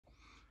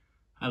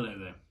Hello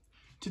there.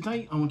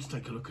 Today I want to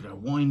take a look at a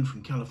wine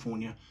from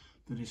California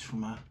that is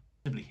from a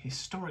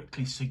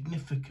historically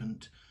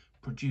significant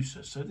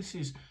producer. So this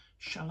is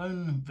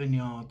Chalone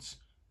Vineyard's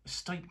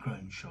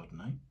estate-grown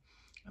Chardonnay,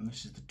 and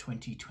this is the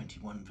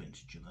 2021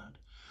 vintage of that.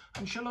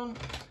 And Chalone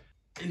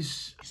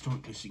is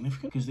historically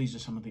significant because these are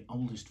some of the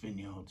oldest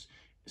vineyards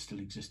still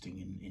existing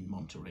in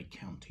Monterey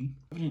County.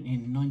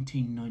 In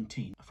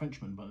 1919, a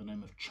Frenchman by the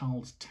name of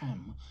Charles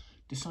Tamm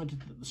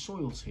decided that the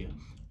soils here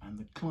and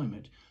the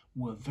climate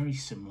were very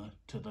similar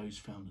to those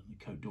found in the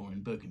Côte d'Or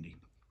in Burgundy.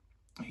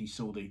 He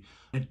saw the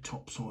red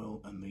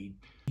topsoil and the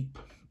deep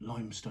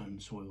limestone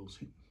soils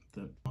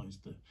that rise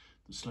the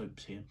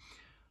slopes here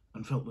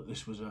and felt that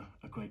this was a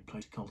great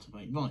place to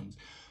cultivate vines.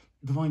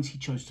 The vines he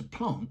chose to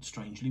plant,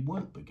 strangely,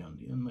 weren't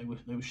Burgundian, they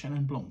were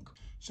Chenin Blanc.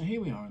 So here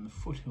we are in the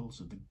foothills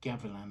of the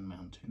Gavilan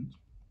Mountains,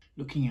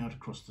 looking out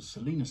across the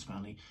Salinas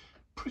Valley,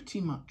 pretty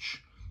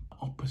much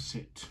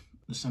opposite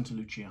the Santa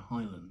Lucia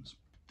Highlands.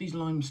 These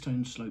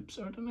limestone slopes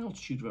are at an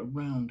altitude of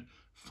around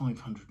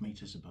 500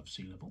 metres above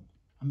sea level,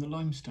 and the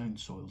limestone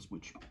soils,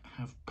 which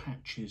have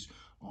patches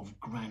of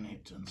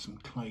granite and some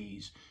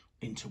clays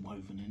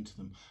interwoven into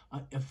them,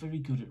 are very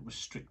good at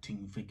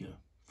restricting vigour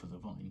for the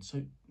vine.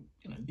 So,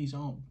 these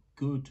are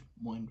good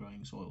wine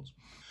growing soils.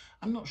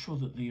 I'm not sure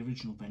that the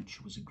original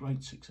venture was a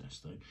great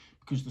success though,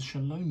 because the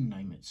Chalone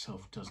name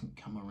itself doesn't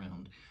come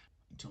around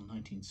until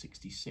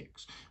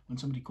 1966, when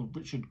somebody called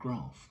Richard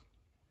Graff,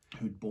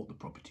 who'd bought the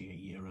property a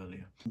year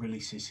earlier,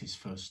 releases his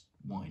first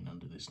wine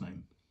under this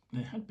name.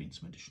 There had been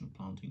some additional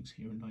plantings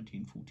here in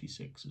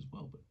 1946 as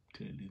well, but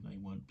clearly they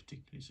weren't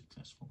particularly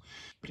successful.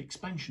 But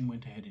expansion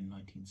went ahead in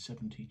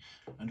 1970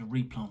 and a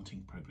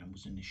replanting programme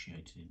was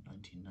initiated in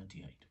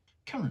 1998.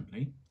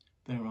 Currently,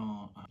 there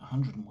are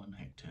 101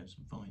 hectares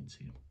of vines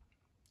here.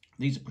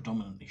 These are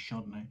predominantly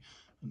Chardonnay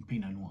and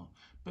Pinot Noir,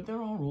 but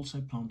there are also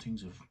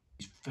plantings of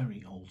these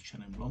very old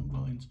Chenin Blanc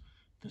vines.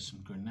 There's some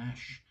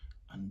Grenache,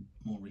 and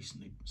more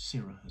recently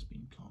Syrah has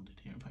been planted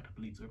here. In fact, I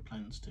believe there are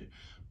plans to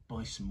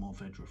buy some more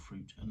Vedra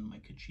fruit and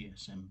make a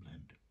GSM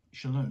blend.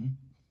 Chalone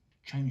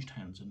changed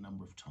hands a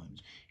number of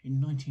times.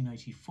 In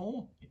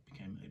 1984,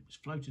 it was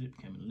floated, it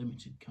became a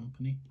limited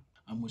company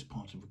and was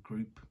part of a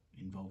group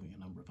involving a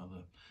number of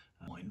other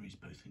wineries,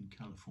 both in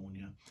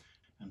California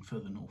and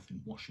further north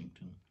in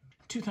Washington.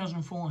 In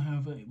 2004,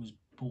 however, it was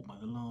bought by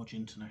the large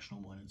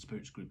international wine and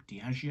spirits group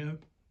Diageo.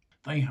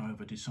 They,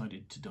 however,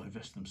 decided to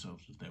divest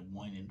themselves of their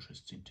wine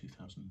interests in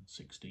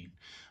 2016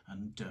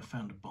 and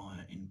found a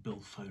buyer in Bill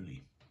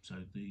Foley. So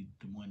the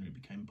winery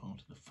became part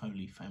of the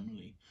Foley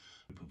family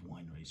group of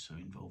wineries, so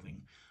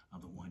involving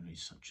other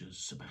wineries such as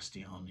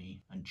Sebastiani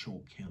and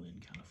Chalk Hill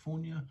in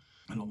California,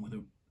 along with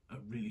a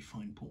really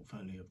fine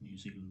portfolio of New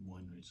Zealand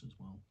wineries as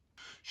well.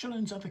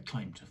 Chalone's other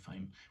claim to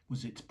fame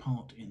was its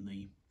part in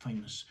the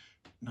famous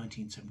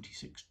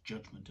 1976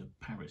 Judgment of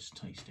Paris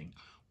tasting,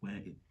 where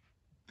the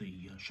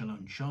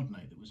Chalone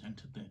Chardonnay that was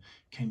entered there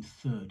came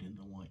third in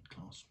the white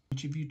class,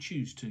 which, if you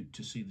choose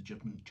to see the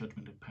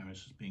Judgment of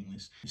Paris as being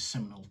this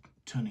seminal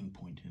turning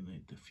point in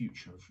the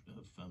future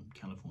of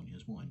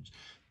California's wines,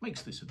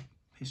 makes this a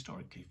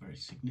historically very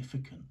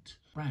significant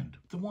brand.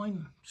 The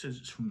wine says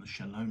it's from the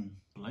Chalone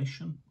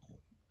appellation, or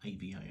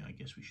AVA I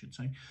guess we should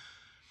say.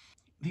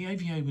 The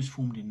AVA was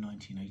formed in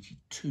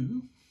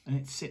 1982 and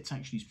it sits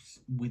actually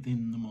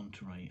within the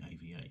Monterey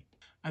AVA.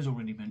 As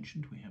already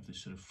mentioned, we have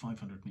this sort of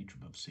 500 metre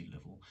above sea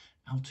level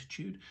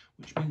altitude,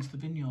 which means the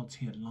vineyards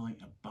here lie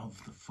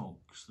above the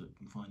fogs that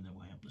find their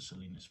way up the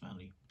Salinas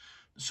Valley.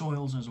 The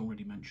soils, as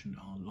already mentioned,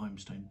 are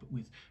limestone, but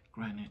with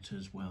granite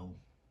as well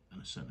and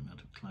a certain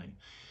amount of clay.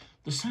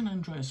 The San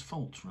Andreas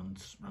Fault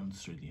runs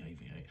through the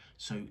AVA,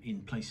 so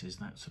in places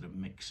that sort of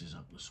mixes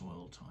up the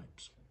soil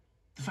types.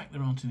 The fact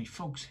there aren't any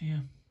fogs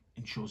here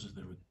ensures that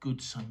there are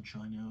good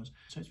sunshine hours,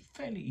 so it's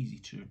fairly easy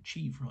to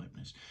achieve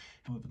ripeness.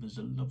 However, there's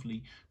a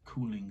lovely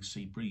cooling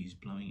sea breeze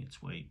blowing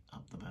its way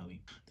up the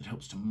valley that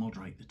helps to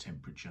moderate the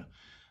temperature,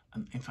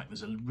 and in fact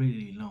there's a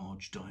really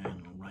large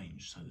diurnal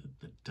range so that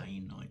the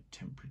day-night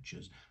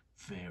temperatures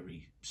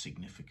vary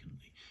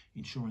significantly,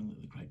 ensuring that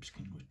the grapes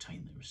can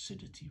retain their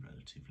acidity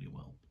relatively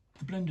well.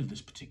 The blend of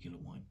this particular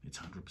wine, it's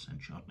 100%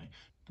 Chardonnay.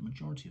 The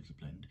majority of the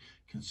blend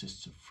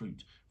consists of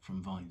fruit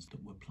from vines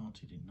that were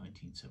planted in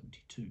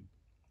 1972.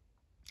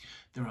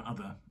 There are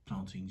other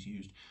plantings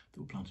used that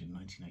were planted in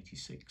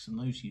 1986, and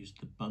those used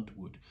the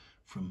budwood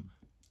from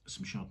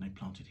some Chardonnay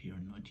planted here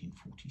in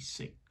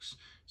 1946.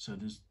 So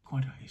there's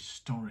quite a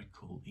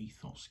historical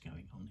ethos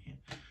going on here.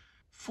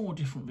 4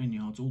 different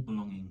vineyards, all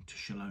belonging to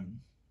Chalone,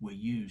 were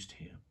used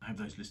here. I have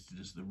those listed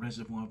as the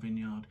Reservoir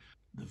Vineyard,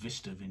 the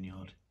Vista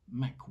Vineyard,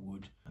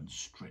 Macwood and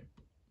Strip.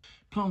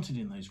 Planted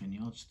in those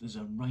vineyards, there's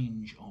a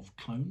range of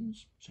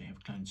clones. So you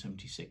have clone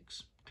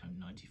 76, clone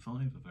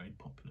 95, a very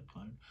popular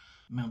clone,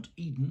 Mount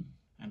Eden,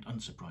 and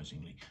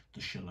unsurprisingly,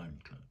 the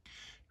Chalone clone.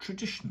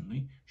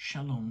 Traditionally,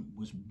 Chalone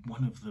was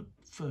one of the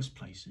first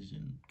places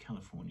in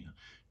California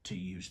to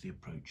use the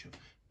approach of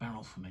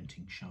barrel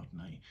fermenting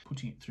Chardonnay,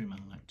 putting it through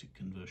malolactic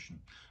conversion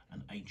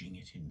and aging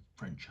it in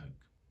French oak.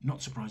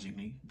 Not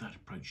surprisingly, that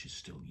approach is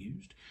still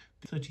used.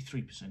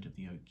 33% of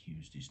the oak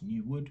used is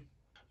new wood,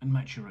 and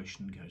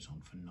maturation goes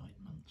on for 9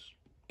 months.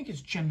 I think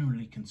it's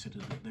generally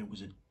considered that there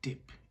was a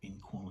dip in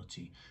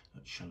quality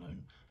at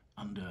Chalone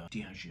under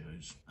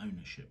Diageo's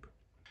ownership.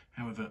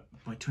 However,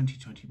 by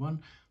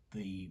 2021,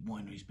 the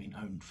winery's been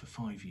owned for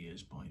 5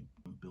 years by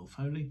Bill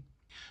Foley,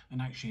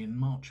 and actually in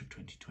March of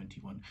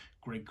 2021,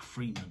 Greg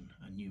Freeman,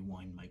 a new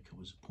winemaker,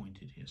 was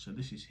appointed here. So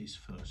this is his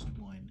first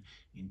wine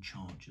in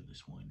charge of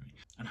this winery,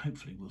 and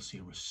hopefully we'll see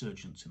a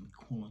resurgence in the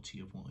quality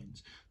of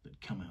wines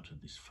that come out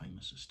of this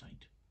famous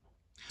estate.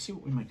 Let's see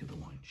what we make of the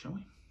wine, shall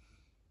we?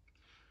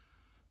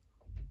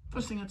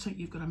 First thing I'd say,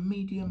 you've got a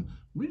medium,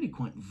 really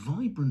quite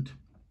vibrant,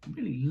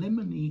 really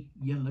lemony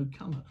yellow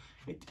colour.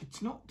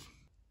 It's not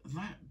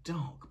that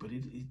dark, but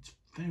it's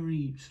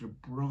very sort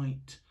of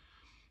bright.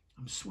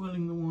 I'm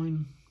swirling the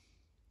wine.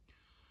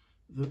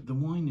 The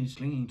wine is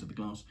clinging to the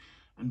glass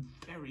and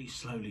very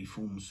slowly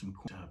forms some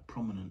quite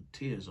prominent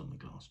tears on the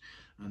glass.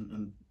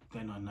 And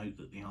then I note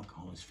that the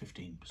alcohol is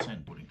 15%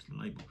 according to the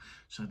label.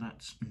 So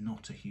that's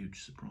not a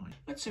huge surprise.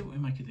 Let's see what we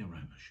make of the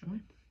aroma, shall we?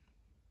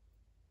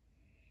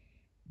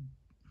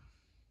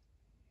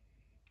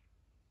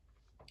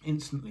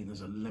 Instantly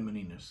there's a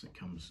lemoniness that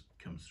comes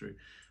through.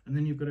 And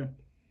then you've got a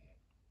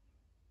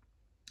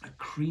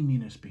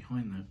creaminess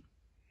behind that.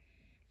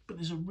 But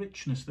there's a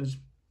richness, there's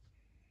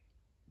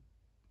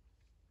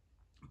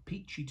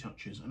peachy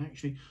touches, and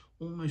actually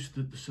almost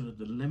the sort of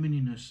the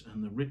lemoniness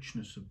and the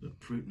richness of the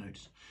fruit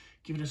notes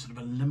give it a sort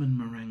of a lemon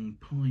meringue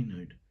pie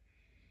note.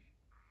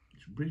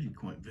 It's really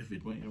quite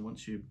vivid.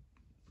 Once you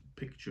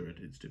picture it,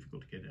 it's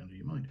difficult to get it out of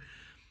your mind.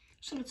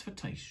 So let's have a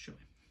taste, shall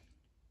we?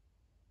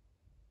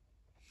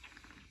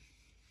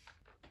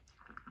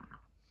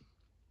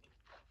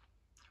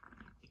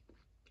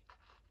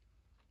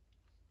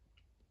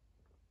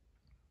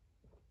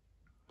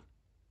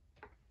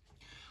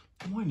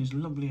 The wine is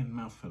lovely and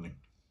mouth-filling,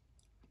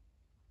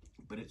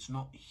 but it's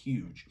not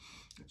huge.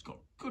 It's got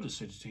good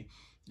acidity.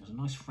 There's a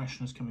nice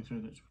freshness coming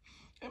through that's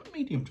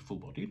medium to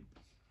full-bodied.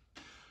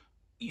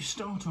 You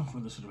start off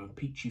with a sort of a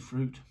peachy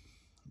fruit,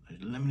 those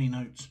lemony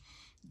notes,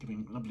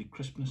 giving lovely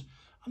crispness,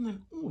 and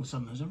then all of a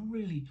sudden there's a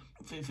really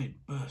vivid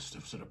burst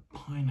of sort of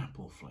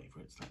pineapple flavour.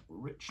 It's that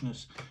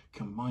richness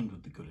combined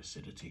with the good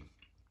acidity,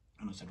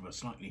 and a sort of a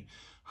slightly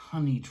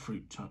honeyed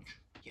fruit touch,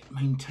 yet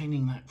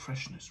maintaining that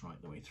freshness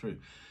right the way through.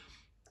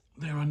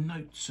 There are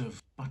notes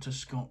of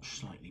butterscotch,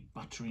 slightly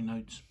buttery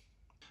notes.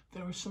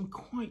 There are some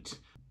quite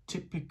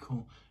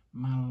typical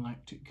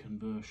malolactic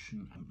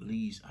conversion and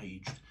lees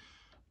aged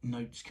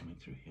notes coming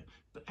through here,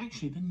 but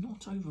actually they're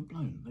not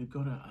overblown. They've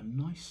got a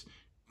nice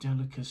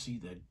delicacy.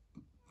 They're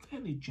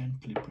fairly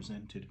gently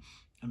presented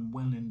and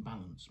well in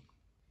balance.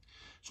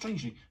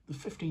 Strangely, the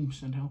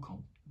 15%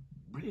 alcohol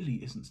really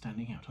isn't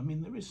standing out. I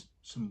mean, there is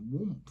some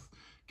warmth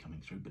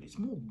coming through, but it's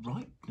more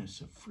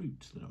ripeness of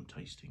fruit that I'm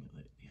tasting at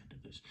the end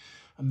of this.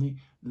 And the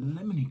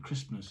lemony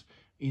crispness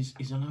is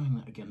allowing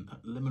that, again,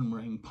 that lemon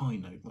meringue pie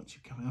note. Once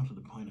you come out of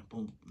the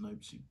pineapple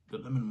notes, the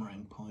lemon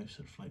meringue pie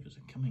sort of flavours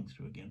are coming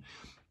through again.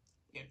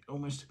 It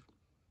almost,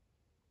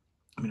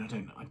 I mean,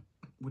 I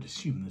would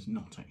assume there's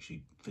not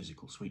actually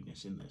physical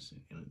sweetness in this,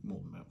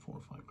 more than about 4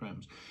 or 5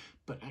 grams,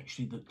 but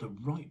actually that the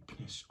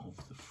ripeness of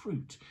the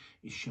fruit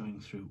is showing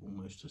through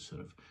almost a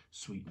sort of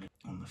sweetness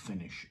on the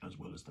finish as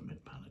well as the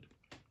mid palate.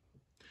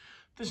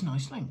 There's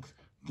nice length,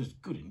 there's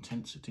good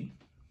intensity.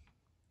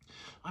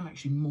 I'm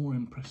actually more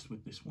impressed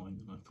with this wine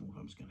than I thought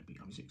I was going to be.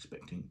 I was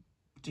expecting,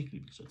 particularly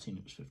because I'd seen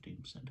it was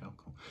 15%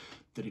 alcohol,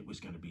 that it was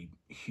going to be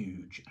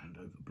huge and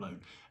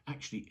overblown.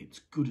 Actually, its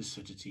good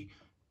acidity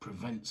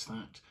prevents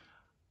that.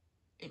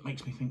 It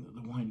makes me think that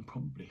the wine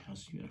probably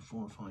has,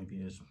 4 or 5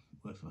 years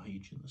worth of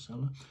age in the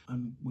cellar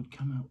and would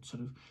come out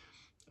sort of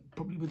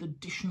probably with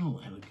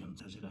additional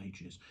elegance as it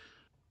ages.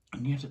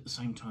 And yet at the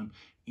same time,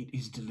 it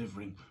is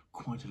delivering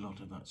quite a lot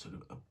of that sort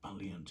of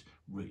ebullient,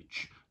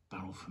 rich,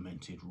 barrel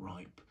fermented,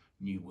 ripe,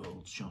 New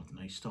World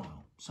Chardonnay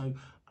style. So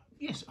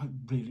yes, I'm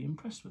really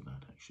impressed with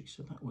that actually.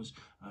 So that was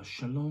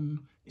Chalone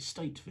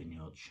Estate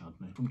Vineyard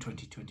Chardonnay from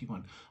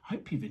 2021. I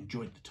hope you've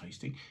enjoyed the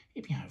tasting.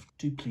 If you have,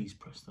 do please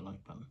press the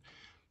like button.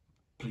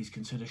 Please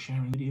consider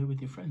sharing the video with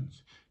your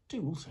friends.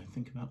 Do also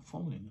think about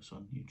following us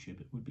on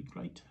YouTube. It would be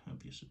great to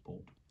have your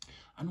support.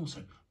 And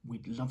also,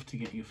 we'd love to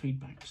get your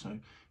feedback. So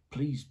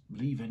please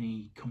leave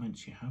any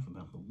comments you have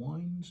about the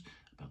wines,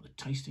 about the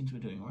tastings we're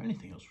doing, or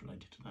anything else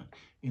related to that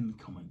in the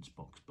comments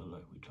box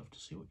below. We'd love to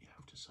see what you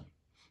have to say.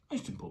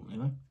 Most importantly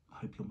though, I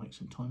hope you'll make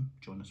some time,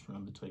 join us for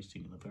another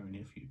tasting in the very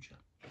near future.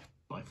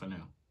 Bye for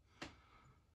now.